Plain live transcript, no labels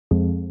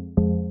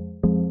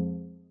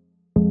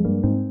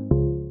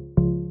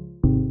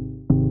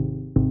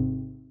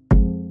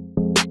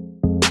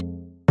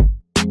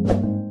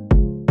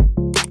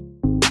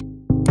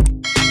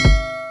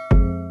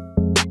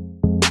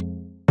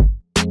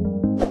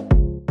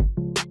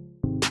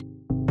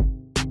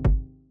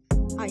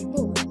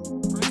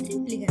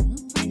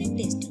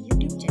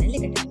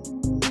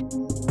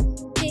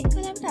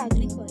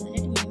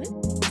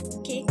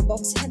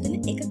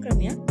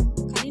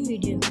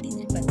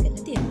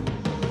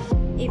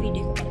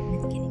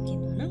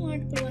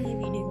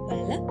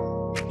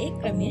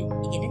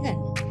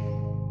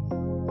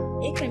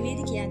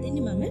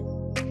මම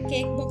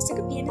cake box එක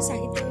පියන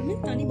සහිතවම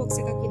තනි බොක්ස්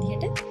එකක්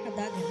විදිහට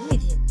හදාගන්න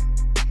විදිය.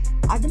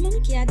 අද මම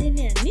කියා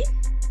දෙන්න යන්නේ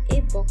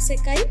ඒ බොක්ස්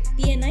එකයි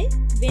පියනයි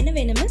වෙන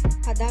වෙනම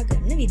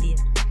හදාගන්න විදිය.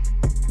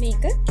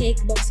 මේක කේක්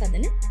බොක්ස්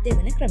හදන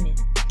දෙවන ක්‍රමය.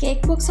 කේක්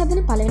බොක්ස් හදන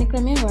පළවෙනි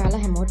ක්‍රමය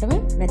ඔයාලා හැමෝටම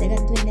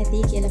වැදගත් වෙන්නේ නැති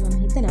කියලා මම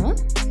හිතනවා.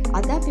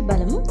 අද අපි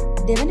බලමු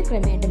දෙවන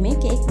ක්‍රමයට මේ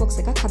කේක් බොක්ස්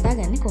එකක්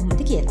හදාගන්නේ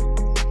කොහොමද කියලා.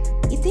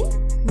 ඉතින්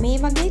මේ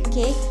වගේ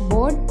කේක්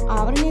බෝඩ්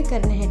ආවරණය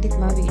කරන හැටිත්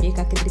මම වීඩියෝ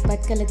එකක්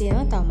ඉදිරිපත් කරලා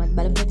තියෙනවා. තවමත්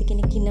බලපු නැති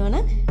කෙනෙක්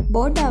ඉන්නවනම්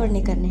බෝඩ්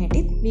ආවරණය කරන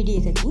හැටිත්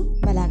වීඩියෝ එකකින්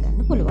බලා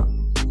ගන්න පුළුවන්.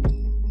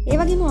 ඒ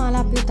වගේම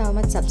ඔයාලා අපිව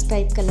තවමත්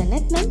subscribe කරලා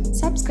නැත්නම්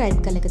subscribe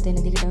කරලා එකතු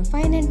වෙන දිගටම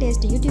Fine and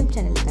Taste YouTube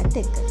channel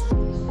එකත් එක්ක.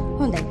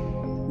 හොඳයි.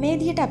 මේ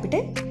විදිහට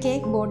අපිට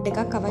කේක් බෝඩ්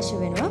එකක් අවශ්‍ය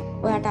වෙනවා.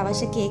 ඔයාට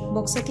අවශ්‍ය කේක්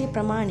බොක්ස් එකේ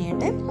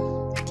ප්‍රමාණයට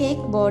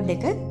කේක් බෝඩ්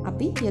එක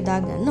අපි යොදා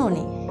ගන්න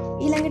ඕනේ.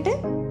 ඊළඟට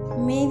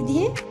මේ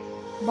විදිහේ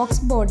බොක්ස්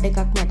බෝඩ් එකක්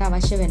මට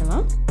අවශ්‍ය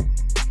වෙනවා.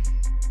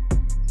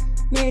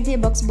 මේ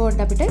විදිහේ බොක්ස්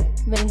බෝඩ් අපිට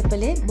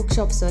වෙළඳපොලේ බුක්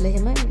ෂොප්ස් වල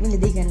එහෙම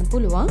මිලදී ගන්න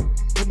පුළුවන්.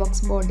 මේ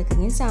බොක්ස් බෝඩ්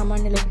එකකින්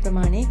සාමාන්‍ය ලොකු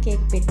ප්‍රමාණයේ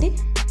කේක් පෙට්ටි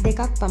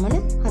දෙකක්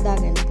පමණ හදා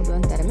ගන්න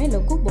පුළුවන් තරමේ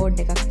ලොකු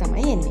බෝඩ් එකක්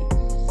තමයි එන්නේ.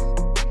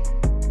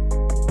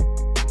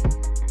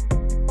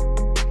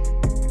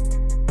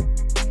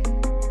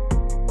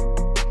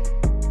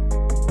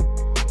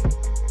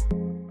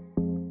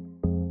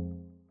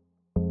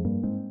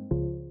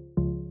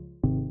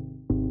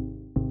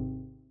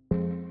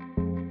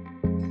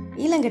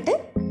 ඊළඟට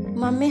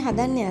මම මේ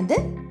හදන්නේ අද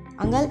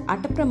අඟල්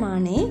 8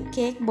 ප්‍රමාණයේ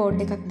කේක් බෝඩ්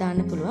එකක් දාන්න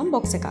පුළුවන්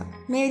බොක්ස් එකක්.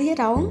 මේ විදිහේ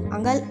රවුම්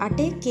අඟල්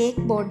 8 කේක්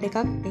බෝඩ් එකක්,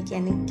 ඒ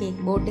කියන්නේ කේක්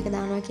බෝඩ් එක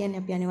දානවා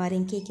කියන්නේ අපි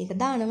අනිවාර්යෙන් කේක් එක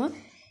දානවා.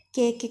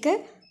 කේක් එක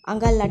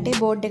අඟල් 8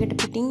 බෝඩ් එකට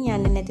පිටින්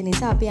යන්නේ නැති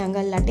නිසා අපි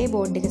අඟල් 8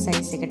 බෝඩ් එක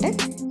සයිස් එකට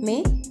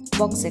මේ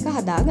බොක්ස් එක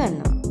හදා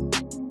ගන්නවා.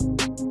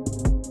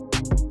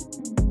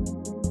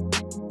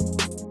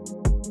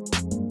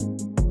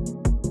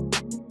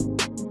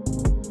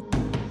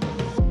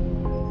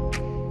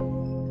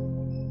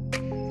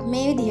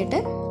 මේ විදිහට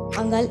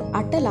අඟල්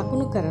 8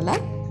 ලකුණු කරලා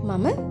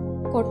මම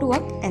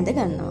කොටුවක් ඇඳ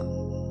ගන්නවා.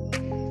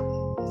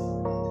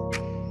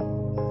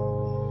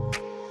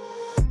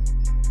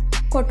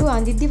 කොටුව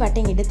අඳිද්දි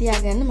වටෙන් ඉඩ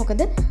තියාගන්න.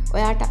 මොකද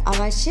ඔයාට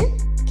අවශ්‍ය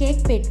කේක්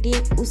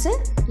පෙට්ටියේ උස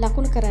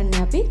ලකුණු කරන්න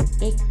අපි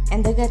ඒ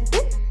ඇඳගත්ත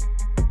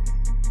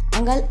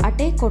අඟල්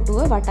 8 කොටුව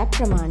වට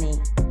ප්‍රමාණයෙන්.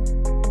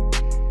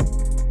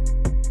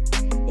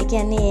 ඒ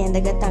කියන්නේ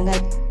ඇඳගත්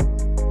අඟල්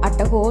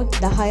 8 හෝ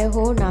 10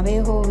 හෝ 9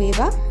 හෝ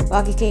වේවා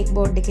වගේ කේක්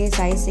බෝඩ් එකේ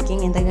සයිස් එකකින්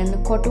ඇඳගන්න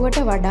කොටුවට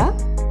වඩා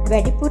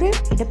වැඩිපුර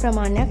ඉඩ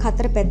ප්‍රමාණයක්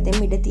හතර පැත්තෙම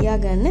ඉඩ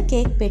තියාගන්න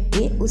කේක්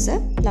පෙට්ටියේ උස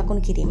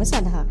ලකුණු කිරීම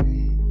සඳහා.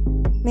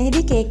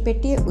 මෙහිදී කේක්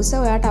පෙට්ටියේ උස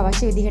ඔයාට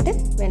අවශ්‍ය විදිහට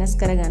වෙනස්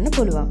කරගන්න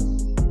පුළුවන්.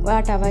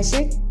 ඔයාට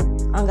අවශ්‍ය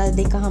අඟල්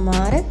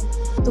 2.5,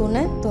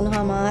 3,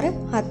 3.5,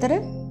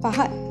 4,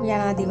 5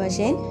 යනාදී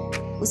වශයෙන්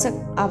උස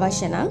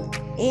අවශ්‍ය නම්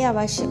ඒ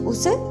අවශ්‍ය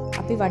උස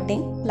අපි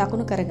වටෙන්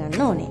ලකුණු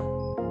කරගන්න ඕනේ.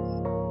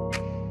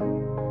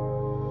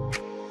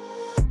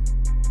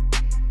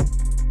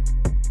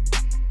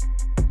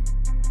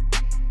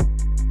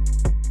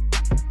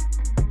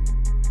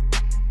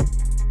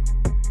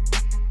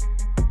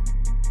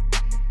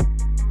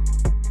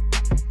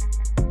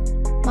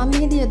 මම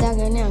මෙහිදී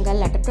යොදාගන්නේ අඟල්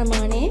 8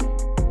 ප්‍රමාණයේ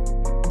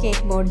කේක්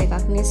බෝඩ්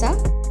එකක් නිසා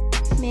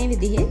මේ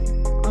විදිහේ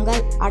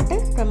අඟල් 8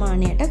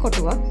 ප්‍රමාණයට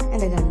කොටුවක්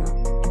ඇඳ ගන්නවා.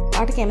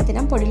 ඔයාට කැමති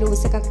නම් පොඩි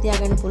ලූස් එකක්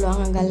තියාගන්න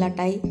පුළුවන්. අඟල්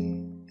 8යි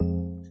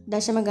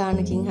දශම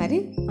ගානකින් හරි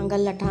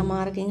අඟල්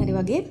 8මාරකින් හරි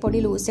වගේ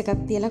පොඩි ලූස්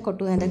එකක් තියලා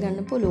කොටුව ඇඳ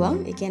ගන්න පුළුවන්.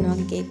 ඒ කියන්නේ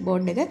වගේ කේක්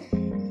බෝඩ් එක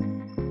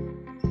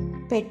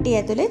පෙට්ටිය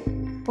ඇතුලේ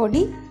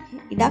පොඩි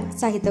ඉඩක්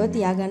සහිතව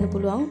තියාගන්න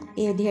පුළුවන්.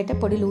 ඒ විදිහට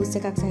පොඩි ලූස්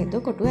එකක්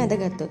සහිතව කොටුව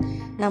ඇඳගත්තොත්.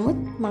 නමුත්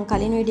මම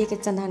කලින් වීඩියෝ එකේ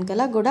සඳහන්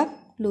කළා ගොඩක්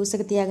ලූස්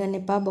එක තියාගන්න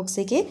එපා බොක්ස්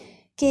එකේ.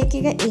 කේක්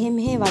එක එහෙ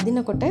මෙහෙ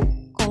වදිනකොට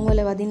කොන්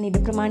වල වදින්න ඉඩ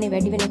ප්‍රමාණය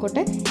වැඩි වෙනකොට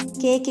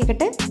කේක්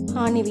එකට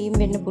හානි වීම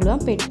වෙන්න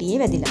පුළුවන්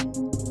පෙට්ටියේ වැදිලා.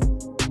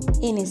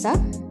 ඒ නිසා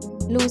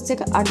ලූස්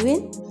එක අඩුවෙන්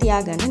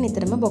තියාගන්න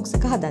නිතරම බොක්ස්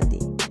එක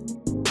හදද්දී.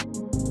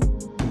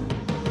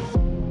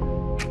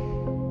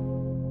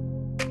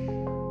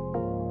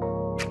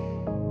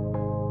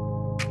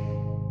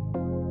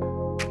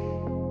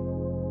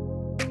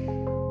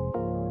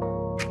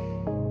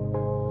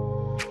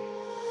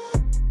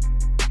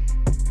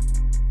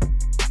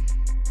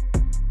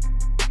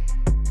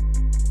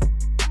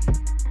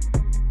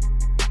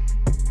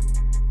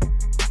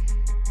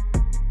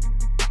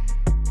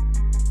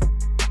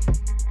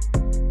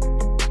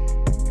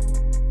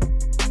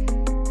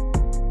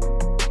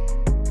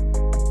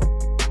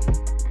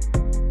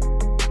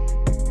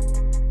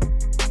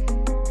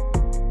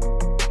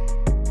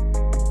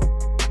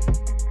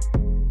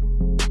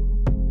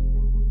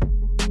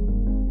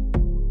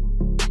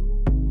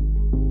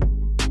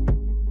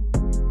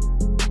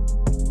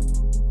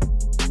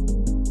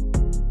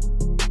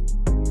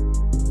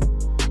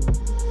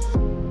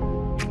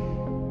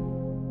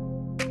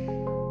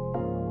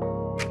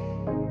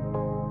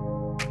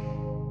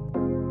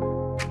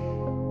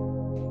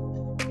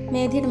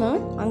 මේ විදිහට මම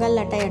අඟල්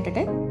 8 යටට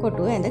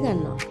කොටුව ඇඳ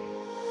ගන්නවා.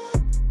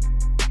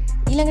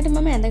 ඊළඟට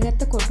මම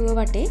ඇඳගත්ත කොටුව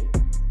වටේ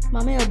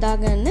මම යොදා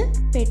ගන්න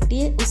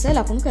පෙට්ටියේ උස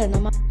ලකුණු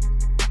කරනවා.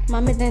 මම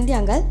මෙතනදී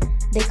අඟල්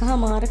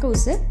 2.5ක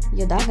උස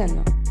යොදා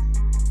ගන්නවා.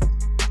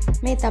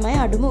 මේ තමයි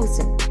අඩුම උස.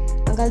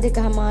 අඟල්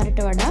 2.5ට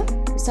වඩා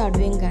උස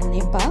අඩුවෙන් ගන්න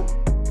එපා.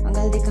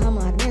 අඟල්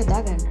 2.5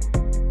 යොදා ගන්න.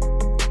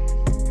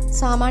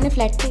 සාමාන්‍ය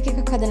ෆ්ලැට් කේක්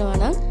එකක් හදනවා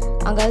නම්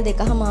අඟල්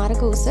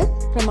 2.5ක උස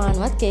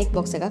ප්‍රමාණවත් කේක්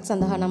බොක්ස් එකක්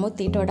සඳහා.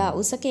 නමුත් ඊට වඩා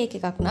උස කේක්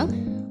එකක් නම්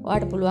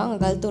ඔයාලට පුළුවන්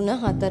අඟල් 3,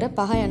 4,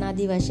 5 යන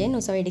ආදී වශයෙන්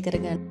උස වැඩි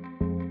කරගන්න.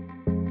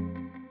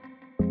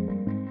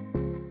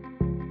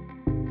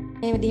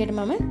 මේ විදිහට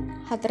මම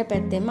හතර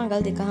පැත්තෙන්ම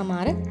අඟල්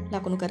 2.5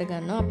 ලකුණු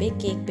කරගන්නවා අපේ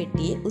කේක්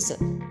පෙට්ටියේ උස.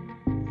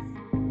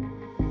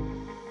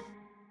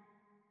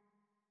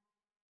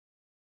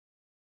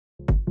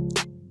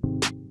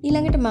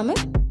 ඊළඟට මම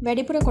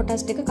වැඩිපුර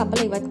කොටස් ටික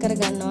කපලා ඉවත්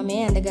කරගන්නවා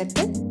මේ ඇඳගත්ත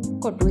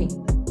කොටුවෙන්.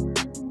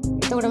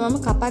 එතකොට මම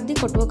කපද්දි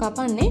කොටුව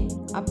කපන්නේ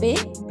අපේ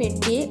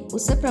පෙට්ටියේ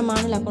උස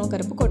ප්‍රමාණ ලකුණු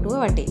කරපු කොටුව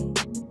වටේ.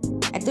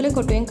 ඇතුලේ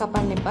කොටුවෙන්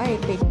කපන්න එපා. මේ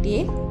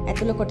පෙට්ටියේ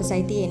ඇතුළේ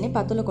කොටසයි තියෙන්නේ,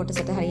 පතුල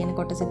කොටසට හරියන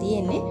කොටස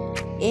තියෙන්නේ.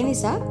 ඒ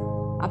නිසා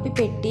අපි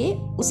පෙට්ටියේ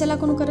උස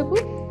ලකුණු කරපු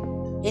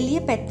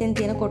එළිය පැත්තෙන්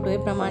තියෙන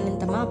කොටුවේ ප්‍රමාණයෙන්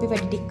තමයි අපි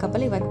වැඩි ටික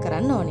කපලා ඉවත්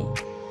කරන්න ඕනේ.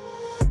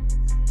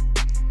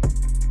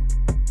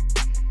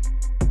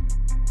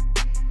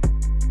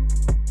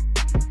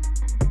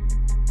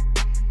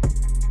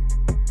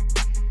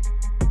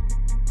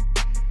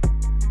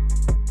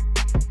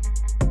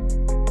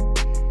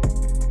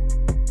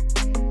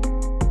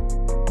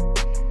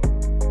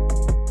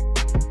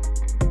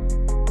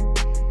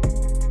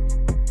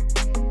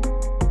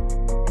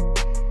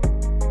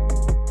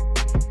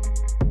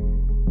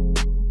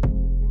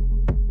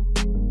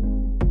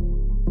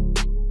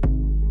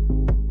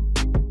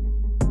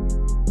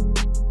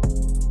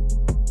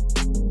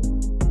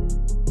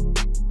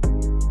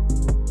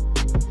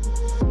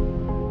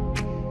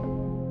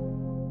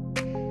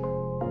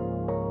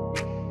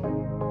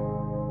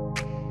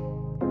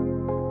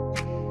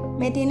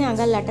 මේ තියෙන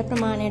අඟල් 8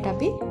 ප්‍රමාණයට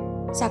අපි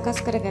සකස්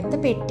කරගත්ත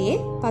පෙට්ටියේ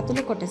පතුල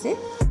කොටසේ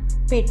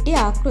පෙට්ටි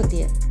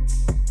ආකෘතිය.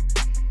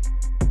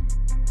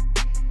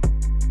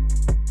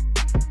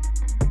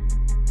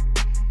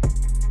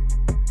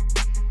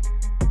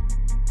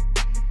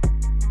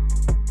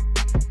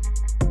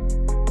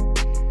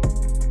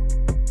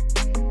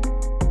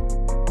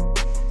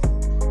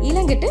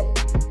 ඊළඟට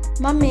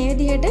මම මේ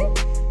විදිහට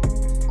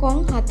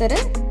කොන්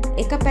 4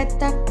 එක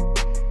පැත්තක්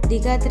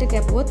දිග අතර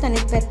කැපුවොත්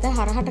අනිත් පැත්ත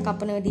හරහට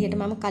කපන විදිහට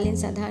මම කලින්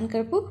සඳහන්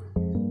කරපු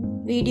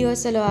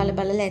වීඩියෝස් වල ඔයාලා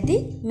බලලා ඇති.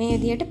 මේ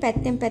විදිහට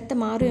පැත්තෙන් පැත්ත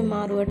මාරුවෙන්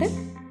මාරුවට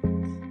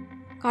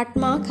කට්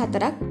මාක්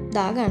 4ක්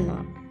දා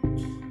ගන්නවා.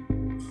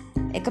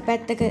 එක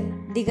පැත්තක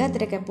දිග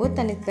අතර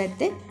කැපුවොත් අනිත්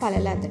පැත්තේ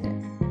පළල අතට.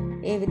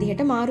 ඒ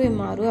විදිහට මාරුවෙන්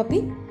මාරුව අපි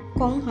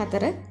කොන්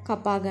 4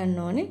 කපා ගන්න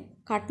ඕනේ.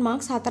 කට්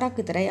මාක්ස් 4ක්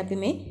විතරයි අපි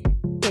මේ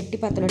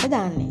පෙට්ටි පතුලට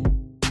දාන්නේ.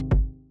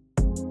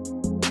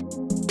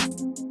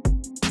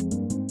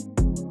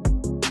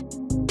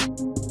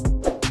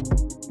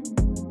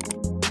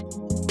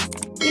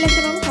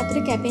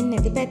 කැපෙන්නේ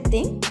නැති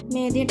පැත්තෙන්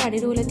මේ විදිහට අඩි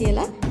රූල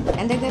තියලා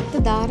ඇඳගත්තු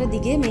දාර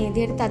දිගේ මේ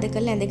විදිහට තද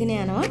කරලා ඇඳගෙන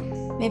යනවා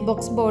මේ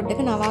බොක්ස් බෝඩ් එක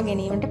නවා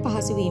ගැනීමට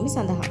පහසු වීම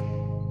සඳහා.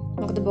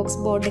 මොකද බොක්ස්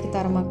බෝඩ් එක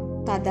තරමක්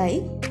තදයි,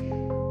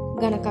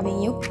 ඝනකමින්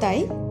යුක්තයි.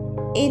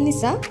 ඒ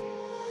නිසා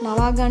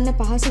නවා ගන්න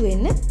පහසු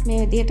වෙන්න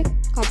මේ විදිහට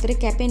කතරේ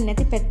කැපෙන්නේ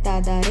නැති පැත්ත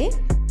ආධාරයේ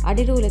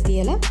අඩි රූල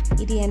තියලා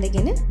ඉරි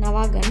ඇඳගෙන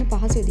නවා ගන්න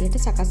පහසු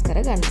විදිහට සකස් කර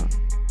ගන්නවා.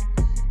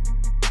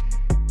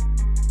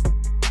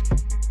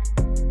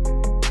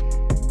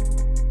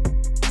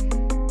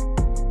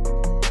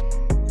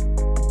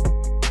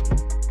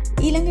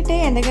 ඊළඟට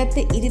ඇඳගත්ත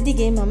ඉරි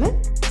දිගේ මම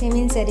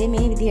දෙමින් සැරේ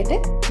මේ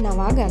විදිහට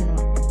නවා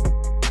ගන්නවා.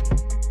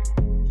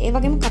 ඒ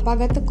වගේම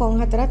කපාගත්ත කොන්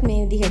 4ත්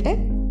මේ විදිහට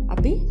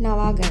අපි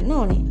නවා ගන්න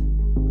ඕනේ.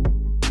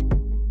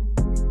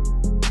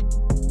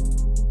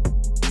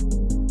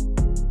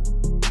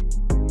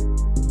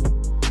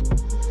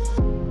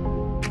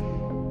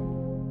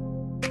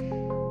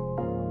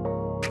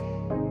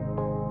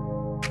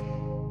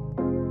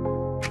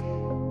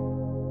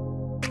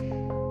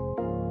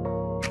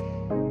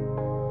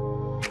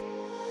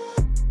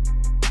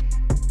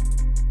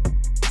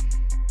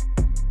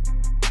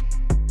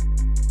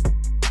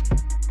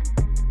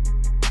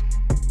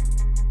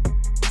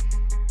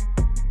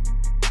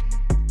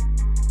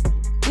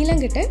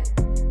 ඊළඟට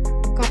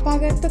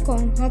කපාගත්ත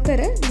කොන්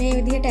 4 මේ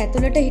විදිහට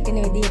ඇතුළට හිටින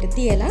විදිහට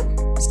තියලා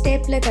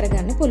ස්ටේප්ලර්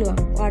කරගන්න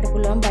පුළුවන්. ඔයාලට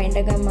පුළුවන්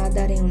බයින්ඩර් ගම්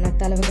ආධාරයෙන්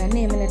උනත් අලව ගන්න.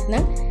 එහෙම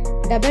නැත්නම්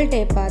ඩබල්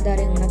ටේප්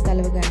ආධාරයෙන් උනත්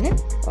අලව ගන්න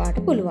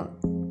ඔයාලට පුළුවන්.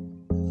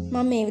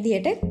 මම මේ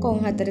විදිහට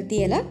කොන් 4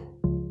 තියලා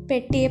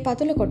පෙට්ටියේ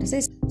පතුල කොටස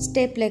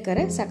ස්ටේප්ලර්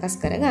කර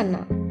සකස් කර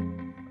ගන්නවා.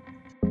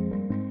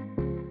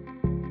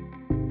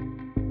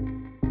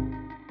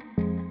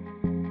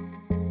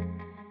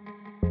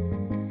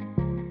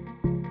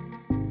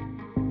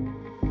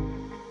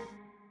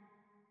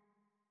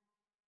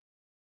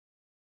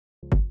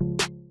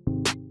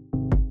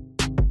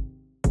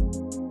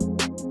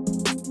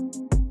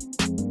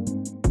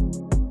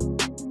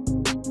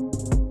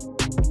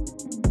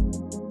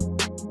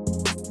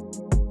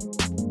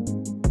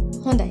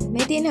 හොඳයි.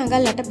 මේ තියෙන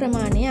අඟල් 8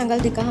 ප්‍රමාණය අඟල්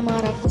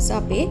 2.5ක් උස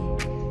අපේ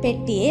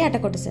පෙට්ටියේ යට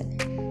කොටස.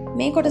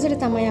 මේ කොටසට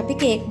තමයි අපි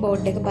කේක්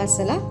බෝඩ් එක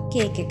බස්සලා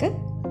කේක් එක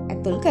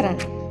ඇතුල්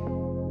කරන්නේ.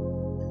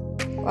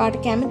 ඔයාට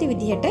කැමති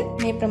විදිහට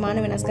මේ ප්‍රමාණ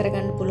වෙනස්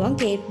කරගන්න පුළුවන්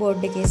කේක්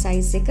බෝඩ් එකේ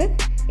සයිස් එක,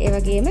 ඒ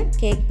වගේම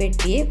කේක්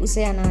පෙට්ටියේ උස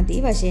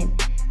යනාදී වශයෙන්.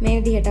 මේ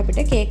විදිහට අපිට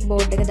කේක්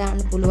බෝඩ් එක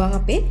දාන්න පුළුවන්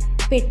අපේ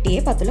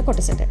පෙට්ටියේ පතුල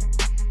කොටසට.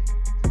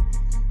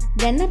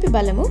 දැන් අපි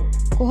බලමු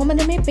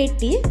කොහොමද මේ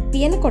පෙට්ටියේ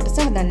පියන කොටස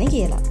හදන්නේ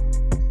කියලා.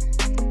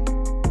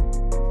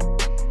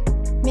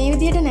 මේ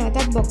විදිහට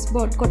නැවතත් බොක්ස්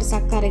බෝඩ්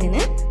කොටසක් අරගෙන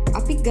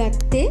අපි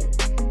ගත්තේ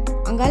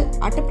අඟල්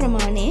 8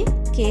 ප්‍රමාණයේ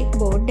කේක්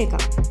බෝඩ් එකක්.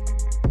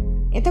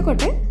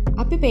 එතකොට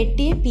අපි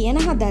පෙට්ටියේ පියන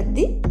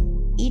හදද්දි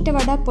ඊට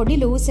වඩා පොඩි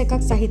ලූස් එකක්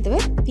සහිතව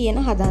පියන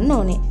හදන්න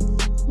ඕනේ.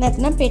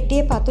 නැත්නම්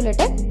පෙට්ටියේ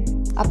පතුලට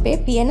අපේ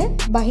පියන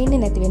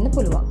බහින්නේ නැති වෙන්න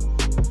පුළුවන්.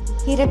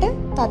 හිරට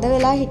තද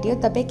වෙලා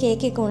හිටියොත් අපේ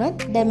කේක් එක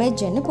උනත් ඩැමේජ්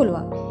වෙන්න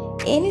පුළුවන්.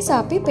 ඒ නිසා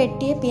අපි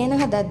පෙට්ටියේ පියන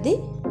හදද්දි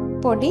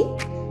පොඩි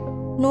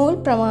නූල්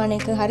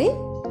ප්‍රමාණයක හරි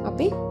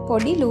අපි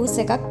පොඩි ලූස්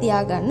එකක්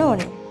තියාගන්න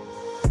ඕනේ.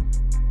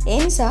 ඒ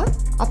නිසා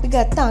අපි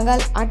ගත්ත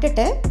අඟල් 8ට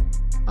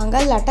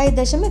අඟල්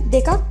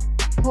 8.2ක්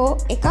හෝ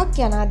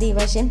එකක් යනාදී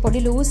වශයෙන්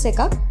පොඩි ලූස්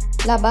එකක්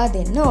ලබා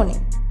දෙන්න ඕනේ.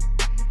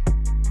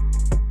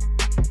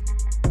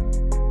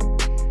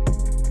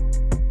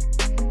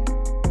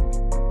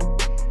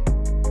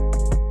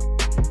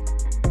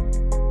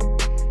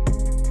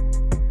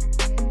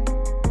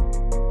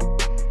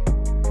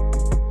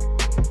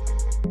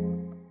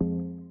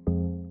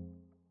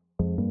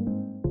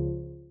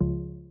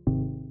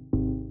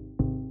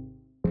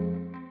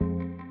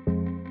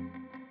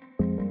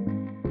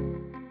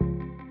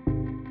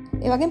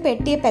 ඒ වගේම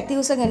පෙට්ටියේ පැති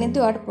උස ගණිතය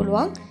ඔයාලට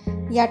පුළුවන්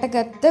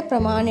යටගත්ත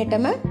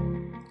ප්‍රමාණයටම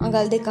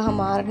අඟල්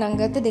 2.5 නම්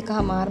ගත්ත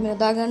 2.5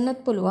 යොදා ගන්නත්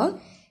පුළුවන්.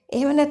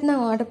 එහෙම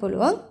නැත්නම් ඔයාලට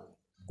පුළුවන්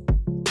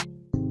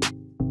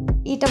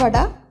ඊට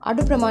වඩා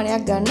අඩු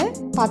ප්‍රමාණයක් ගන්න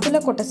පතුල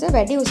කොටස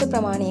වැඩි උස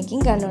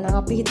ප්‍රමාණයකින් ගන්නවා.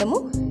 අපි හිතමු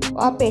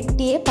ඔයා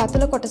පෙට්ටියේ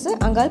පතුල කොටස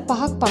අඟල්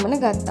 5ක්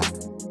පමණ ගත්තා.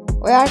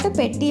 ඔයාලට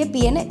පෙට්ටියේ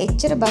පියන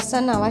එච්චර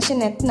බස්සන්න අවශ්‍ය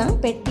නැත්නම්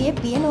පෙට්ටියේ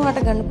පියන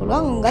ඔයාලට ගන්න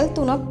පුළුවන් අඟල්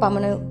 3ක්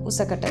පමණ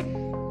උසකට.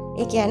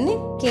 ඒ කියන්නේ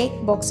කේක්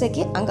බොක්ස්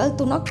එකේ අඟල්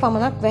 3ක්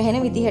පමණක් වැහෙන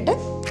විදිහට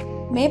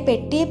මේ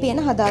පෙට්ටියේ පියන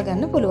හදා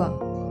ගන්න පුළුවන්.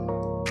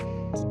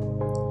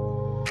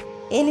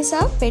 ඒ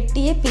නිසා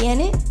පෙට්ටියේ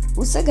පියනේ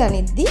උස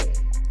ගනිද්දි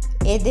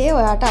ඒ දේ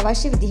ඔයාට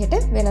අවශ්‍ය විදිහට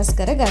වෙනස්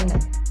කරගන්න.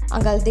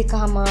 අඟල්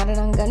 2.5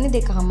 නම් ගන්න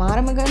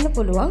 2.5ම ගන්න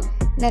පුළුවන්.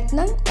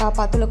 නැත්නම් ඔයා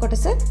පතුල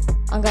කොටස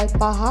අඟල්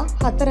 5,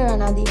 4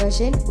 යනාදී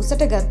වශයෙන්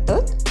උසට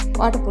ගත්තොත්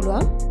ඔයාට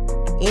පුළුවන්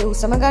ඒ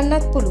උසම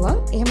ගන්නත් පුළුවන්.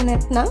 එහෙම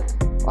නැත්නම්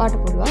ඔයාට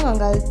පුළුවන්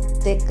අඟල්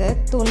 2,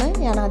 3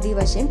 යනාදී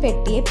වශයෙන්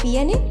පෙට්ටියේ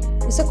පියනේ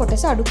උස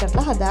කොටස අඩු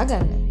කරලා හදා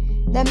ගන්න.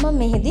 දැන් මම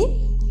මෙහිදී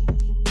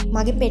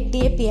මගේ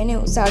පෙට්ටියේ පියනේ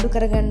උස අඩු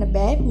කරගන්න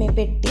බෑ. මේ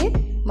පෙට්ටිය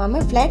මම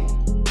ෆ්ලැට්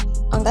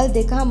අඟල්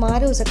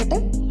 2.5 උසකට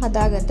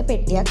හදාගත්ත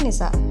පෙට්ටියක්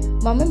නිසා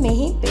මම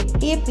මෙහි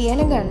පෙට්ටියේ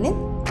පියන ගන්නෙ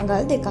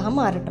අඟල්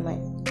 2.5ටමයි.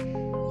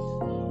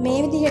 මේ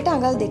විදිහට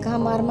අඟල්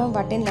 2.5 මම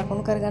වටෙන්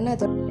ලකුණු කරගන්නවා.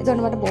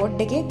 එතකොට මට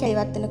බෝඩ් එකේ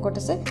කැයිවත් වෙන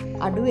කොටස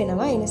අඩු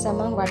වෙනවා. ඒ නිසා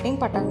මම වටෙන්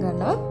පටන්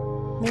ගන්නවා.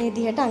 මේ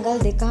විදිහට අඟල්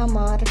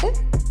 2.5ට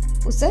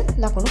උස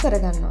ලකුණු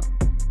කරගන්නවා.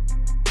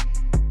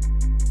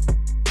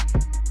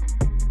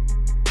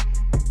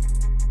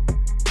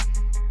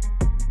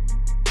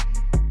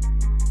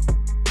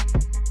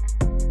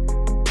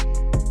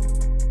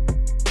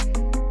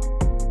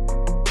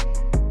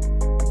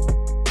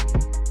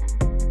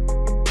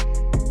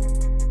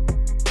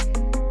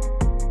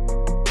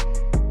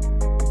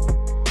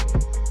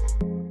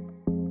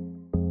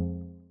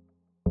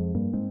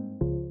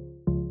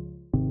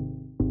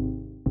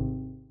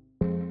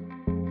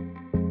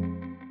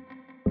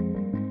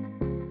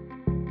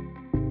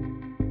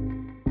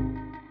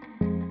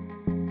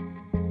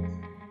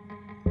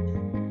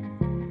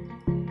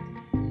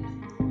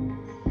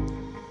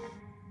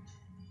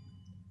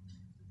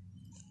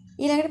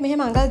 ඊළඟට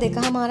මෙහෙම අඟල්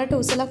 2.5ට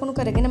උස ලකුණු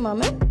කරගෙන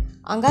මම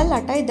අඟල්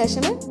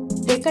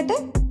 8.2ට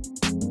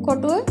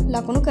කොටුව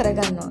ලකුණු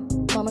කරගන්නවා.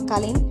 මම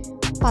කලින්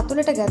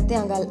පතුලට ගත්තේ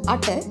අඟල්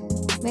 8.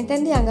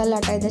 මෙතෙන්දී අඟල්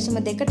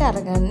 8.2ට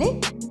අරගන්නේ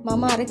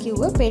මම අර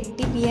කිව්ව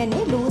පෙට්ටි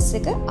පියනේ ලූස්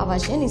එක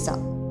අවශ්‍ය නිසා.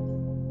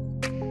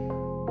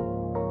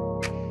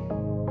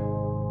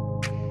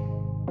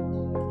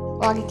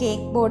 ඔයාගේ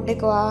කේක් බෝඩ්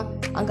එක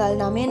අඟල්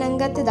 9 නම්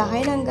ගත්තේ,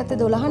 10 නම්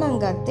ගත්තේ, 12 නම්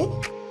ගත්තේ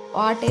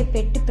ඔයාට මේ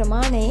පෙට්ටි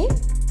ප්‍රමාණයේ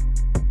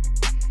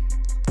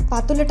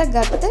පතුලට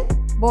ගත්ත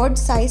බෝඩ්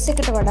සයිස්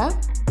එකට වඩා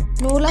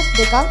නූලක්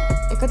දෙකක්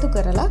එකතු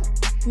කරලා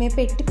මේ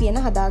පෙට්ටි පියන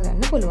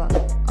හදාගන්න පුළුවන්.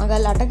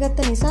 අඟල් 8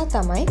 ගත්ත නිසා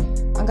තමයි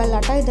අඟල්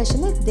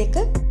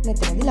 8.2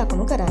 මෙතනදී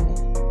ලකුණු කරන්නේ.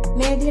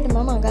 මේ විදිහට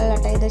මම අඟල්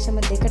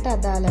 8.2ට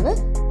අදාළව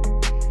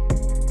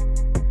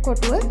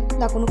කොටුව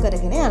ලකුණු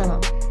කරගෙන යනවා.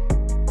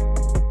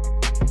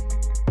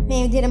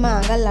 මේ විදිහට මම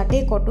අඟල්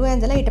 8 කොටුව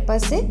ඇඳලා ඊට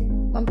පස්සේ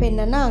මම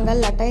පෙන්නන්න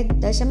අඟල්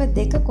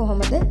 8.2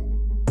 කොහොමද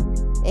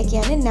ඒ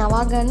කියන්නේ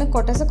නවා ගන්න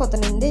කොටස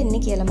කොතනින්ද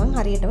එන්නේ කියලා මම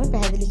හරියටම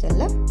පැහැදිලි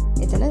කරලා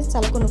එතන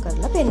සලකුණු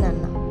කරලා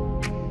පෙන්නන්නම්.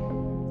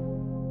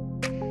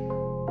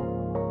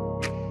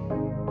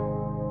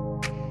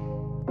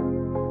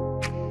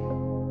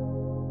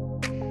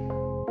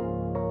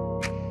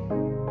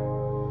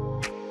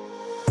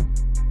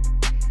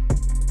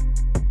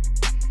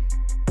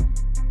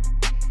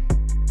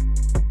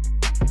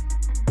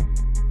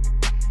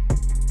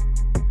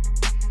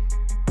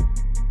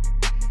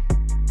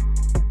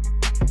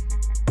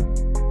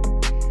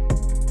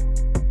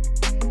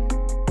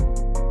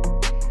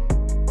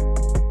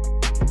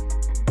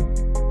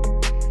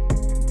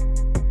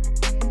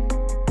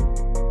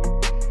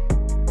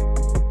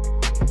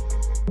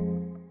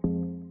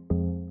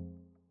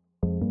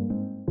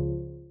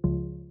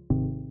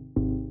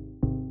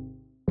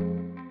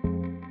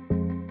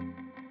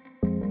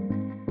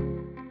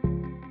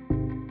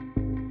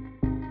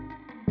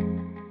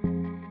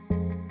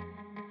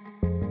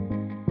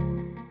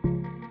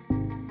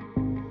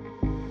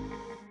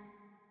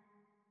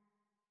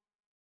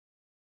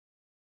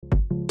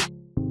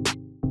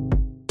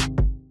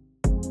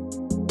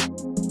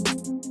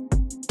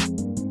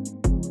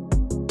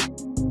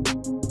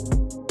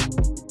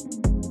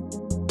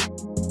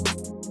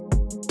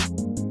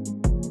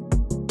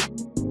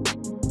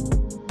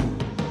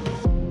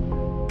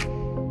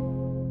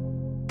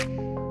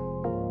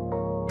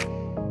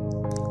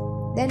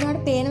 දැන්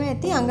ඔයාලට පේනවා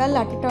ඇති අඟල්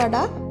 8ට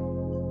වඩා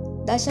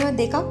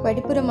 0.2ක්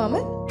වැඩිපුර මම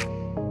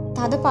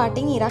තද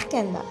පාටින් ඉරක්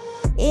ඇඳා.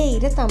 ඒ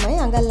ඉර තමයි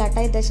අඟල්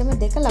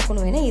 8.2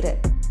 ලකුණු වෙන ඉර.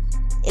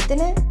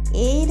 එතන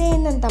ඒ ඉරේ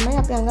ඉඳන් තමයි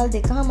අපි අඟල්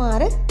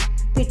 2.5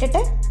 පිටට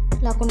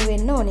ලකුණු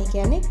වෙන්න ඕනේ.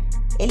 කියන්නේ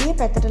එළිය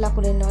පැත්තට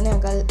ලකුණු වෙන්න ඕනේ.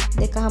 අඟල්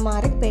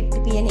 2.5 පෙට්ටි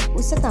පියනේ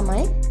උස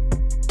තමයි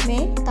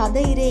මේ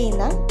තද ඉරේ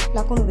ඉඳන්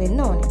ලකුණු වෙන්න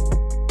ඕනේ.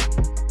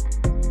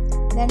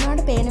 දැන්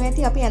ඔයාලට පේනවා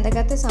ඇති අපි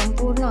ඇඳගත්ත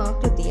සම්පූර්ණ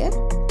ආකෘතිය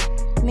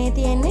මේ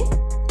තියෙන්නේ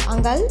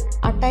අඟල්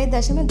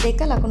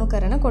 8.2 ලකුණු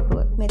කරන කොටුව.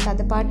 මේ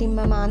තද පාටින්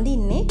මම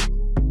අඳින්නේ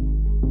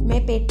මේ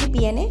පෙට්ටි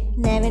පියනේ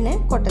නැවෙන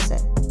කොටස.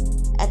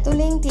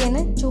 ඇතුලෙන් තියෙන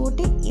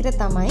චූටි ඉර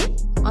තමයි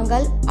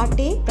අඟල්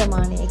 8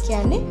 ප්‍රමාණය. ඒ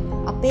කියන්නේ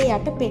අපේ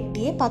යට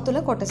පෙට්ටියේ පතුල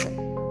කොටස.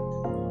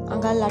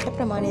 අඟල් 8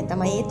 ප්‍රමාණය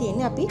තමයි ඒ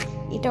තියෙන්නේ. අපි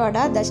ඊට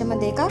වඩා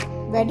 0.2ක්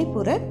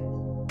වැඩිපුර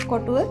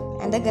කොටුව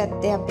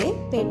ඇඳගත්තේ අපේ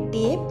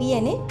පෙට්ටියේ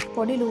පියනේ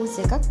පොඩි ලූස්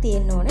එකක්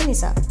තියෙන්න ඕන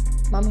නිසා.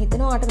 මම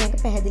හිතනවා ඔයාලට මේක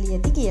පැහැදිලි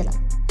ඇති කියලා.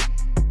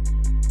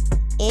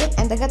 ඒ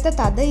ඇඳගත්ත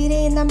තද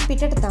ඉරේ ඉඳන්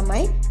පිටට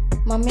තමයි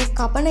මම මේ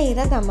කපන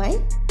ඉර තමයි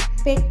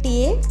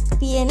පෙට්ටියේ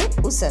පියනේ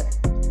උස.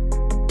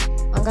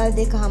 අඟල්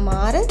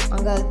 2.5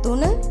 අඟල්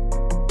 3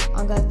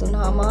 අඟල්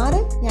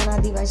 3.5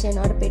 යනාදී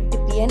වශයෙන් වල පෙට්ටි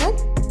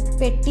පියනත්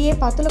පෙට්ටියේ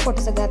පතුල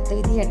කොටස ගත්ත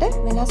විදිහට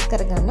වෙනස්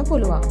කරගන්න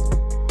පුළුවන්.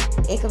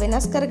 ඒක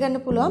වෙනස්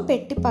කරගන්න පුළුවන්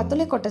පෙට්ටි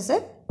පතුලේ කොටස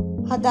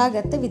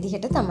හදාගත්ත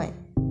විදිහට තමයි.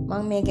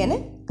 මම මේ ගැන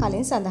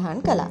කලින් සඳහන්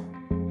කළා.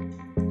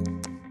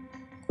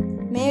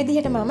 මේ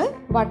විදිහට මම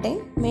වටෙන්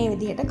මේ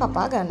විදිහට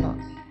කපා ගන්නවා.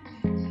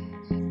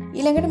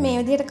 ඊළඟට මේ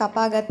විදිහට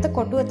කපාගත්ත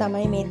කොටුව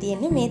තමයි මේ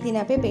තියෙන්නේ. මේ තියෙන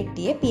අපේ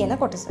පෙට්ටියේ පියන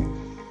කොටස.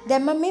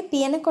 දැන් මම මේ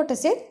පියන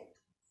කොටසෙත්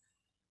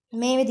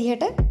මේ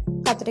විදිහට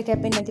කතර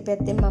කැපෙන්නේ නැති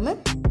පැත්තෙන් මම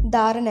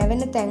දාර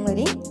නැවෙන තැන්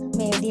වලින්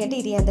මේ විදිහට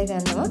ඉරි ඇඳ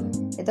ගන්නවා.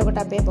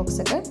 එතකොට අපේ බොක්ස්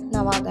එක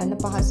නවා ගන්න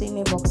පහසුයි.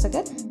 මේ බොක්ස් එක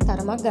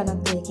තරමක්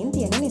ඝනත්වයකින්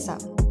තියෙන නිසා.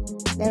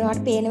 දැන්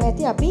ඔයාලට පේනවා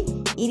ඇති අපි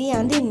ඉරි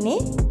අඳින්නේ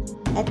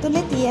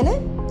ඇතුලේ තියෙන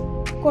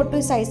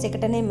කොටුවේ සයිස්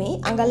එකට නෙමෙයි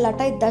අඟල්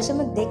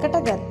 8.2ට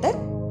ගත්ත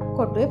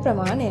කොටුවේ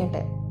ප්‍රමාණයට.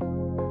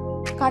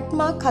 කට්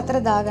මාක් 4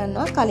 දා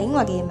ගන්නවා කලින්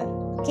වගේම.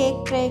 කේක්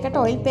ට්‍රේ එකට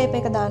ඔයිල් පේපර්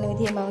එක දාන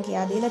විදිය මම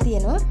කියා දීලා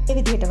තියෙනවා. ඒ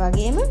විදිහට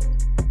වගේම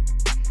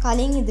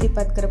කලින්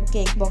ඉදිරිපත් කරපු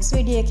කේක් බොක්ස්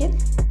වීඩියෝ එකෙත්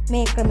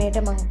මේ ක්‍රමයට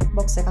මම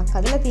බොක්ස් එකක්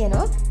හදලා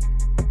තියෙනවා.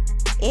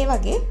 ඒ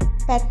වගේ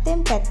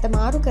පැත්තෙන් පැත්ත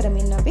මාරු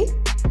කරමින් අපි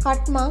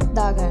කට් මාක්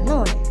දා ගන්න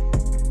ඕනේ.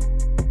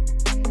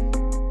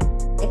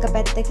 එක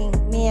පැත්තකින්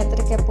මේ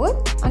අතට කැපුවොත්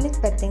අනිත්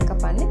පැත්තෙන්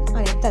කපන්නේ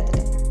අනිත් අතට.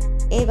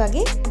 ඒ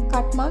වගේ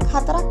කට් මාක්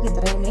 4ක්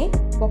විතර මේ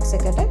බොක්ස්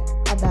එකට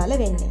අදාළ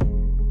වෙන්නේ.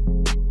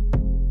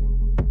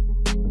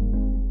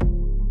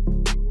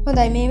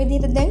 හොඳයි මේ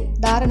විදිහට දැන්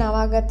දාර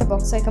නවාගත්ත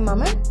බොක්ස් එක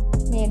මම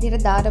මේ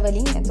විදිහට දාර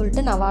වලින්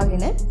ඇතුළට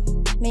නවාගෙන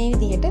මේ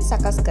විදිහට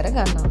සකස් කර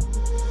ගන්නවා.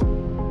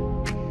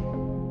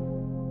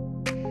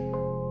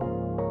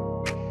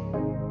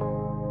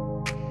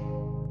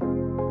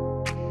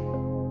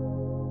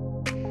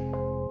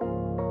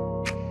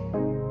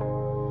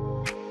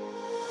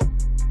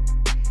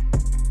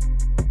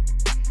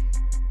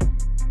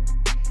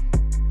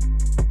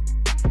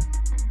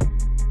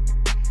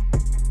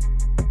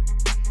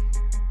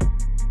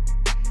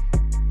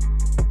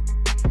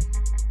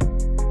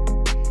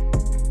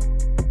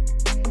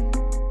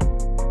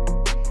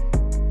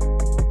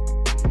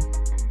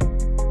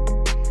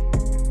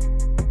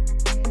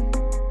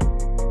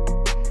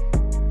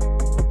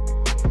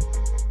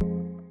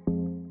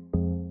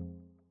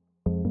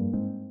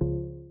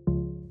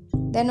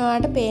 දැන්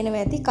ඔයාලට පේනවා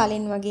ඇති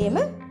කලින් වගේම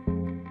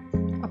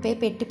අපේ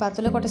පෙට්ටි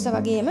පතුල කොටස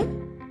වගේම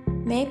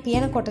මේ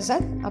පියන කොටසත්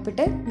අපිට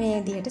මේ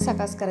විදිහට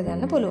සකස්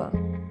කරගන්න පුළුවන්.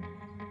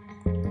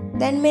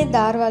 දැන් මේ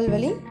දාරවල්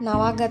වලින්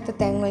නවාගත්ත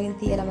තැන් වලින්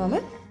තියලා මම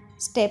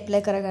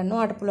ස්ටේප්ලර් කරගන්නවා.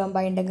 ඔයාලට පුළුවන්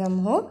බයින්ඩර් ගම්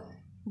හෝ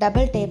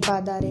ඩබල් ටේප්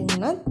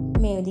ආධාරයෙන් උනත්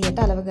මේ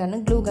විදිහට අලව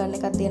ගන්න. ග්ලූ ගන්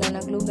එකක් තියෙනවා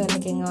නම් ග්ලූ ගන්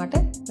එකෙන් ඔයාලට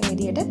මේ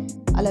විදිහට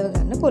අලව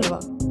ගන්න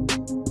පුළුවන්.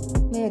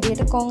 මේ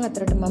විදිහට කොන්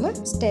අතරට මම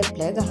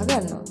ස්ටේප්ලර් ගහ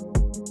ගන්නවා.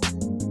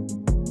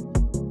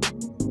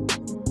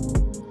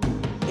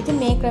 ඉතින්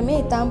මේ ක්‍රමය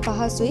ඉතාම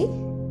පහසුයි.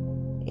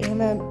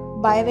 එහෙම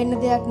බය වෙන්න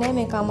දෙයක් නැහැ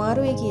මේක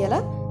අමාරුයි කියලා.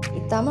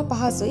 ඉතාම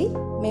පහසුයි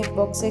මේ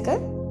බොක්ස් එක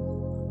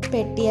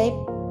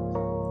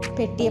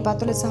පෙට්ටියේ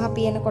පතුල සහ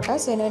පියන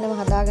කොටස් වෙන වෙනම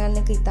හදාගන්න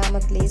එක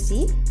ඉතාමත් ලේසි.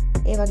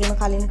 ඒ වගේම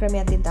කලින්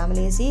ක්‍රමයත් ඉතාම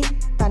ලේසි.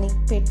 තනි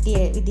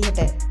පෙට්ටියේ විදිහට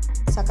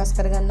සකස්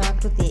කරගන්න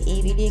ආකෘතිය ඒ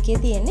වීඩියෝ එකේ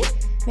තියෙන්නේ.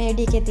 මේ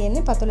වීඩියෝ එකේ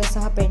තියෙන්නේ පතුල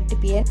සහ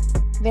පෙට්ටි පිය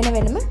වෙන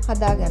වෙනම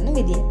හදාගන්න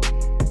විදිය.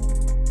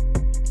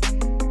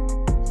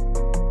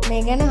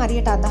 මේ ගැන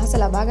හරියට අදහස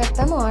ලබා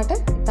ගත්තම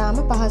ඔයාලට ඉතාම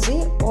පහසුයි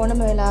ඕනම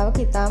වෙලාවක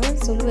ඉතාම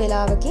සුළු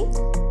වෙලාවකින්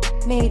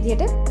මේ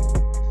විදිහට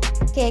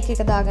කේක්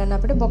එක දාගන්න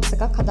අපිට බොක්ස්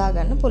එකක්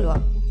හදාගන්න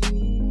පුළුවන්.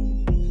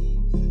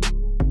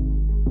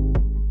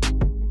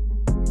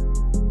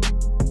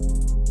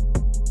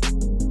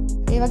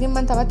 ඒ වගේම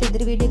මම තවත්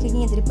ඉදිරි වීඩියෝ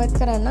එකකින් ඉදිරිපත්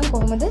කරන්නම්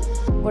කොහොමද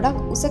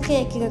ගොඩක් උස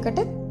කේක් එකකට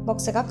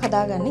බොක්ස් එකක්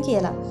හදාගන්නේ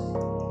කියලා.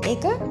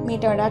 ඒක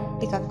මීට වඩා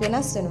ටිකක්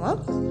වෙනස් වෙනවා.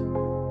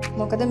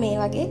 මොකද මේ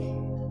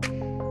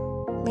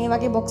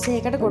වගේ බොක්ස්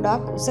එකකට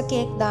ගොඩාක් උස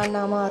කේක් දාන්න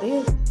අමාරුයි.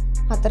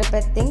 හතර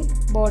පැත්තෙන්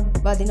බෝඩ්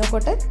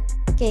වදිනකොට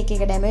කේක්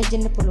එක ඩැමේජ්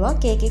වෙන්න පුළුවන්.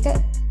 කේක් එක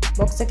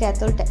බොක්ස් එක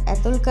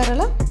ඇතුල්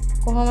කරලා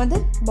කොහොමද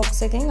බොක්ස්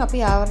එකෙන්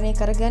අපි ආවරණය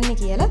කරගන්නේ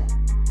කියලා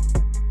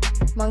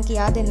මම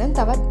කියා දෙන්නම්.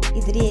 තවත්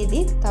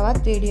ඉදිරියේදී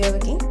තවත් වීඩියෝ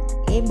එකකින්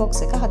ඒ බොක්ස්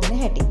එක හදන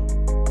හැටි.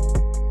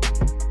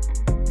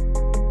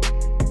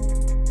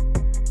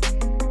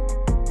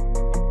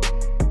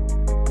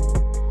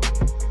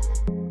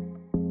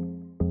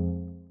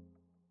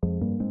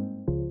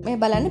 මේ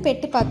බලන්න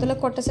පෙට්ටි පතුල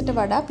කොටසට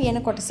වඩා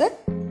පියන කොටස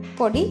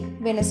පොඩි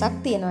වෙනසක්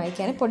තියෙනවා. ඒ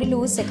කියන්නේ පොඩි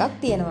ලූස් එකක්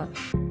තියෙනවා.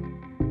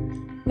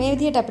 මේ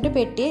විදිහට අපිට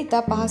පෙට්ටිය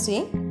ඉතා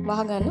පහසුවෙන්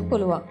වහගන්න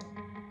පුළුවන්.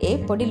 ඒ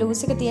පොඩි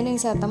ලූස් එක තියෙන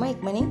නිසා තමයි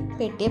ඉක්මනින්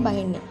පෙට්ටිය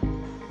බහින්නේ.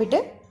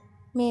 අපිට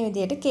මේ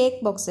විදිහට කේක්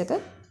බොක්ස් එක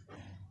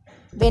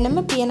වෙනම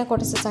පියන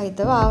කොටස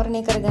සහිතව ආවරණය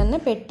කරගන්න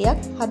පෙට්ටියක්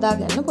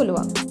හදාගන්න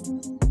පුළුවන්.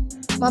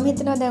 මම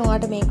හිතනවා දැන්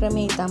ඔයාලට මේ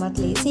ක්‍රමය ඉතාමත්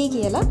ලේසියි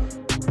කියලා.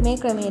 මේ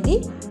ක්‍රමයේදී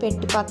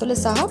පෙට්ටි පතුල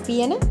සහ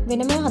පියන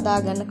වෙනම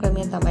හදාගන්න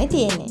ක්‍රමය තමයි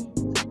තියෙන්නේ.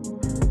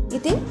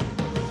 ඉතින්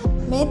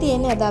මේ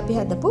තියෙන්නේ අද අපි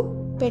හදපු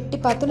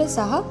පෙට්ටි පතුල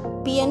සහ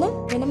පියන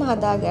වෙනම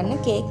හදාගන්න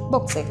කේක්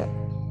බොක්ස් එක.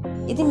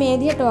 ඉතින් මේ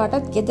විදිහට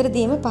ඔයාලට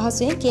ගෙදරදීම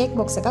පහසුවෙන් කේක්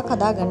බොක්ස් එකක්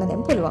හදාගන්න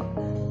දෙන්න පුළුවන්.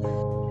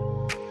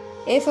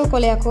 A4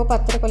 කොලයක් හෝ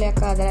පත්තර කොලයක්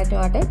ආදරට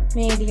ඔයාලට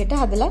මේ විදිහට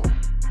හදලා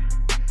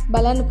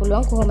බලන්න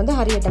පුළුවන් කොහොමද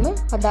හරියටම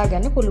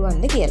හදාගන්න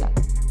පුළුවන්ද කියලා.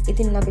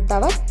 ඉතින් අපි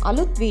තවත්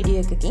අලුත්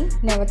වීඩියෝ එකකින්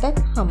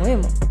නැවතත් හමු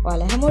වෙමු.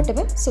 ඔයාලා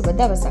හැමෝටම සුබ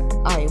දවසක්.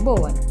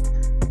 ආයුබෝවන්.